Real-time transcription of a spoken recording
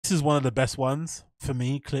this is one of the best ones for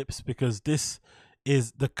me, clips, because this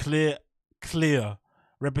is the clear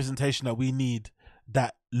representation that we need,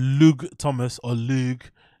 that Lug Thomas, or Lug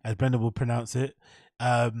as Brendan will pronounce it,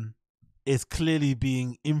 is clearly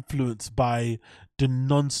being influenced by the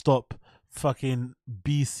non-stop fucking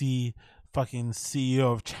BC fucking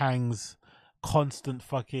CEO of Chang's constant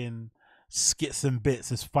fucking skits and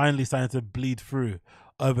bits is finally starting to bleed through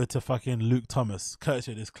over to fucking Luke Thomas,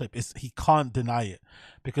 courtesy of this clip. He can't deny it,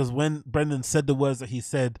 because when Brendan said the words that he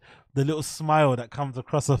said, the little smile that comes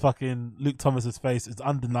across a fucking Luke Thomas's face is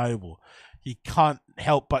undeniable. He can't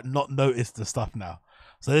help but not notice the stuff now.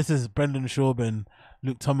 So this is Brendan Schaub and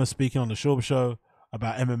Luke Thomas speaking on the Schaub show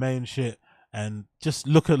about MMA and shit. And just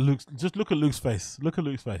look at Luke's face. Look at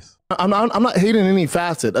Luke's face. I'm not hating any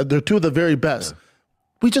facet. They're two of the very best.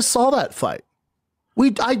 We just saw that fight.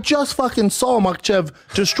 I just fucking saw Makhachev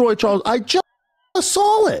destroy Charles. I just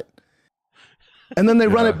saw it. And then they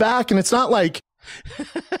run it back, and it's not like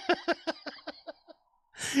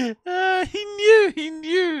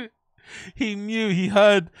he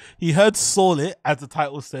heard saw it, as the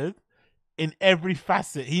title said, in every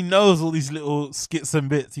facet. He knows all these little skits and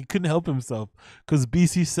bits. He couldn't help himself, because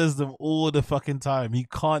BC says them all the fucking time. He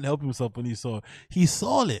can't help himself when he saw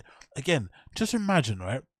it. Again, just imagine,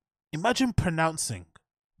 right? Imagine pronouncing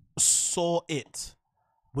saw it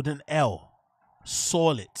with an L.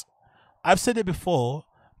 Saw it. I've said it before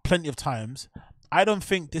plenty of times. I don't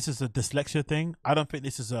think this is a dyslexia thing. I don't think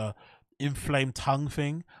this is a inflamed tongue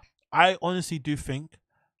thing. I honestly do think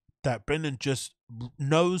that Brendan just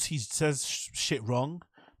knows he says shit wrong,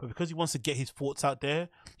 but because he wants to get his thoughts out there,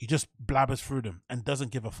 he just blabbers through them and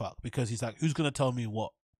doesn't give a fuck, because he's like, who's gonna tell me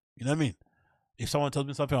what? You know what I mean? If someone tells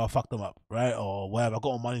me something, I'll fuck them up, right? Or whatever, I got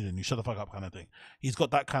more money than you, shut the fuck up kind of thing. He's got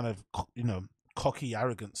that kind of, you know, cocky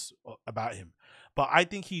arrogance about him. But I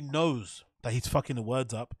think he knows that he's fucking the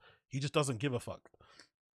words up. He just doesn't give a fuck.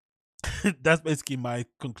 That's basically my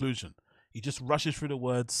conclusion. He just rushes through the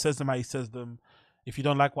words, says them how he says them. If you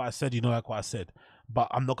don't like what I said, you don't like what I said. But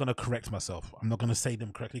I'm not going to correct myself. I'm not going to say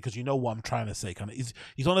them correctly, because you know what I'm trying to say. Kind of, he's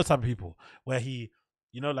one of the type of people where he,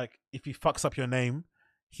 you know, like if he fucks up your name,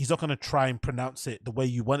 he's not going to try and pronounce it the way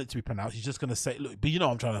you want it to be pronounced. He's just going to say, look, but you know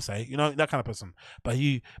what I'm trying to say. You know, that kind of person. But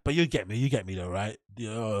you get me though, right?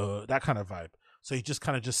 That kind of vibe. So he just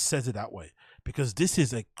kind of just says it that way, because this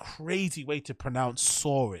is a crazy way to pronounce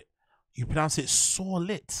saw it. You pronounce it saw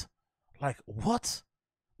lit. Like, what?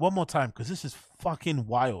 One more time, because this is fucking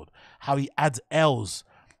wild. How he adds L's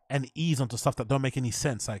and E's onto stuff that don't make any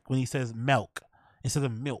sense. Like when he says milk instead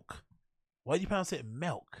of milk. Why do you pronounce it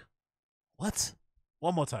milk? What?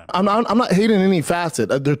 One more time. I'm not hating any facet.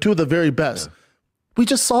 They're two of the very best. We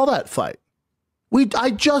just saw that fight.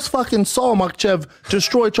 I just fucking saw Makhachev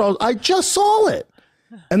destroy Charles. I just saw it.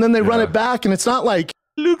 And then they run it back, and it's not like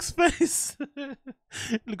Luke's face.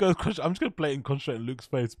 Look, I'm just going to play it and concentrate on Luke's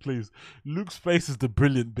face, please. Luke's face is the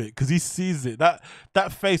brilliant bit, because he sees it.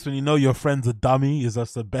 That face when you know your friend's a dummy is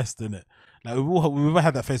just the best in it. Like we've all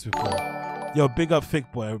had that face before. Yo, big up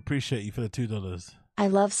Thick Boy. I appreciate you for the $2. I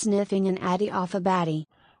love sniffing an addy off a baddie.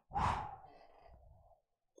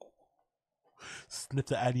 Sniff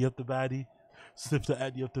the addy up the baddie. Sniff the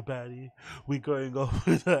addy up the baddie. We going off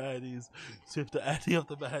with the addies. Sniff the addy up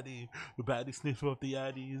the baddie. The baddie sniff up the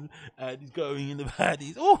addies. Addies going in the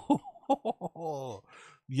baddies. Oh,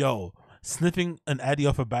 yo, sniffing an addy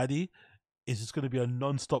off a baddie is just going to be a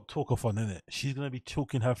non-stop talk-off-on, isn't it? She's going to be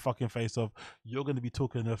talking her fucking face off. You're going to be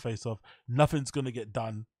talking her face off. Nothing's going to get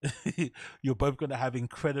done. You're both going to have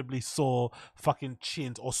incredibly sore fucking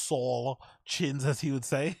chins, or sore chins, as he would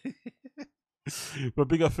say. But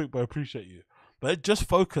big up, Thick Boy, I appreciate you. But just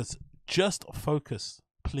focus,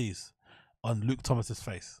 please, on Luke Thomas's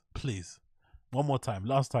face, please. One more time,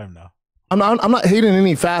 last time now. I'm not hating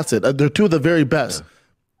any facet. They're two of the very best.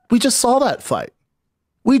 We just saw that fight.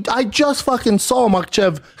 I just fucking saw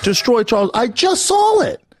Makhachev destroy Charles. I just saw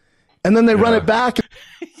it. And then they run it back.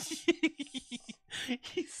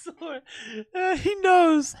 He saw it. He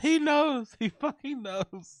knows. He fucking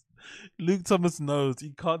knows. Luke Thomas knows.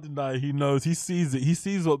 He can't deny it. He knows. He sees it. He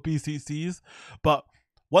sees what BC sees. But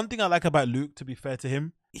one thing I like about Luke, to be fair to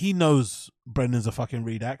him, he knows Brendan's a fucking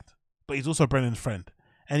redact, but he's also Brendan's friend.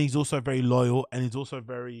 And he's also very loyal, and he's also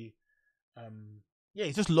very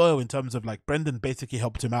he's just loyal in terms of, like, Brendan basically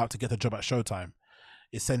helped him out to get a job at Showtime,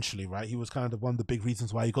 essentially, right? He was kind of one of the big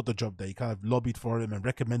reasons why he got the job there. He kind of lobbied for him and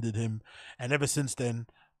recommended him, and ever since then,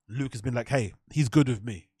 Luke has been like, hey, he's good with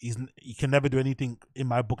me. He can never do anything in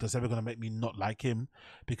my book that's ever going to make me not like him,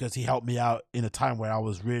 because he helped me out in a time where I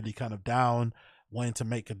was really kind of down, wanting to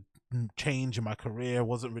make a change in my career,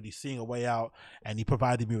 wasn't really seeing a way out, and he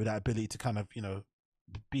provided me with that ability to kind of, you know,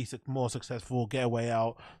 be more successful, get a way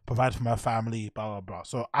out, provide for my family, blah blah blah.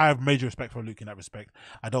 So I have major respect for Luke in that respect.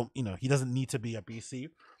 I don't, he doesn't need to be a BC.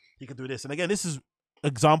 He can do this. And again, this is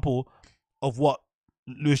example of what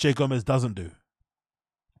Luis J. Gomez doesn't do.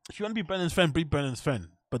 If you want to be Brennan's friend, be Brennan's friend,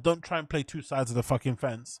 but don't try and play two sides of the fucking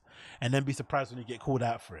fence and then be surprised when you get called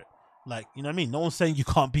out for it. Like, you know what I mean? No one's saying you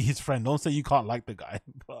can't be his friend. No one's saying you can't like the guy.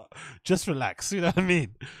 But just relax. You know what I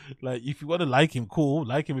mean? Like, if you want to like him, cool.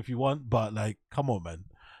 Like him if you want. But, like, come on, man.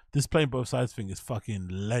 This playing both sides thing is fucking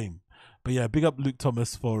lame. But, yeah, big up Luke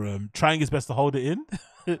Thomas for trying his best to hold it in,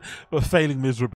 but failing miserably.